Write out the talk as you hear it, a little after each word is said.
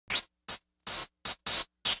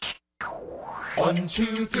1,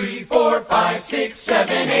 2, 3, 4, 5, 6,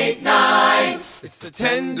 7, 8, 9. It's the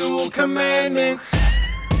 10 Duel Commandments.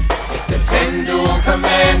 It's the 10 Duel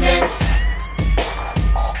Commandments.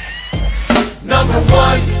 Number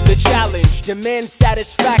 1, the challenge demands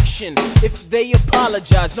satisfaction. If they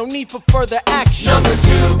apologize, no need for further action. Number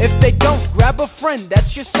 2, if they don't, grab a friend,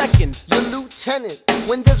 that's your second. Your lieutenant,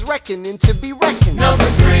 when there's reckoning to be reckoned. Number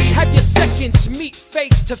 3, have your seconds meet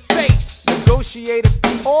face to face. Negotiate a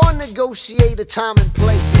peace or negotiate a time and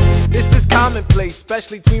place. This is commonplace,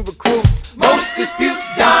 especially between recruits. most disputes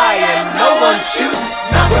die and no one shoots.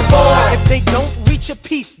 Number 4, If they don't reach a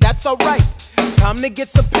peace, that's alright. Time to get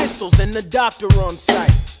some pistols and the doctor on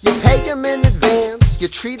site. You pay him in advance, you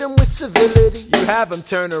treat him with civility. You have him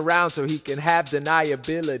turn around so he can have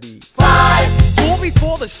deniability. 5, Duel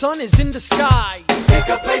before the sun is in the sky. pick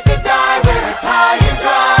a place to die where it's high and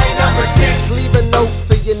dry. Number 6, Leave a note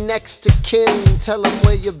for your next of kin, tell him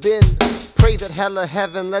where you've been. Pray that hell or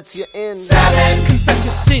heaven lets you in. 7, Confess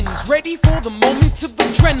your sins, ready for the moment of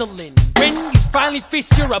adrenaline. When you finally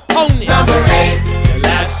face your opponent. Number 8, Your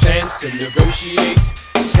last chance to negotiate.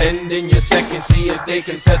 Send in your second, see if they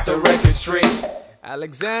can set the record straight.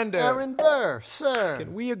 Alexander, Aaron Burr, sir.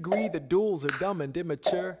 can we agree that duels are dumb and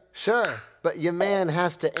immature? Sure, but your man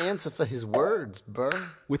has to answer for his words, Burr.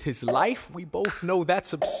 With his life, we both know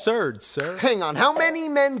that's absurd, sir. Hang on, how many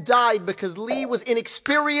men died because Lee was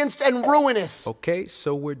inexperienced and ruinous? Okay,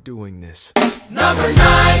 so we're doing this. number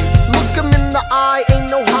 9, Look him in the eye,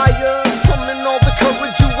 ain't no higher. Summon all the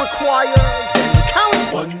courage you require. Then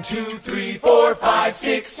count. 1, 2, 3, 4, 5,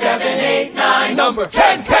 6, 7, 8, 9. Number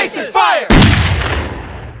 10, paces.